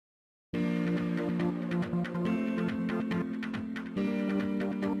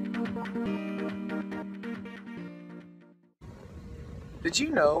Did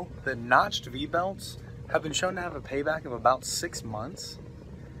you know that notched V-belts have been shown to have a payback of about 6 months?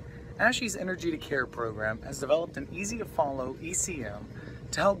 ASHE's Energy to Care program has developed an easy-to-follow ECM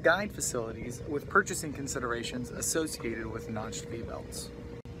to help guide facilities with purchasing considerations associated with notched V-belts.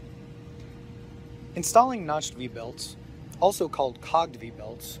 Installing notched V-belts, also called cogged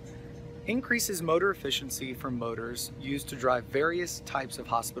V-belts, increases motor efficiency for motors used to drive various types of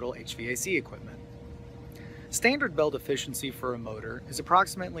hospital HVAC equipment. Standard belt efficiency for a motor is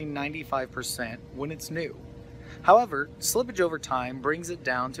approximately 95% when it's new. However, slippage over time brings it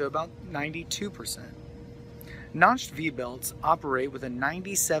down to about 92%. Notched V-belts operate with a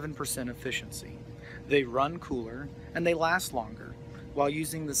 97% efficiency. They run cooler and they last longer while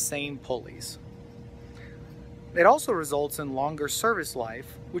using the same pulleys. It also results in longer service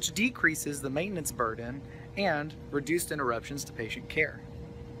life, which decreases the maintenance burden and reduced interruptions to patient care.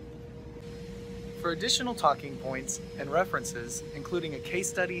 For additional talking points and references, including a case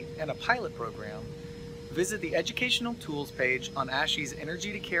study and a pilot program, visit the Educational Tools page on ASHE's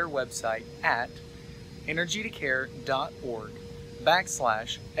Energy to Care website at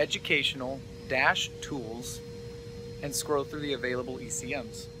energytocare.org/educational-tools and scroll through the available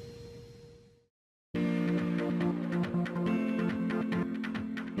ECMs.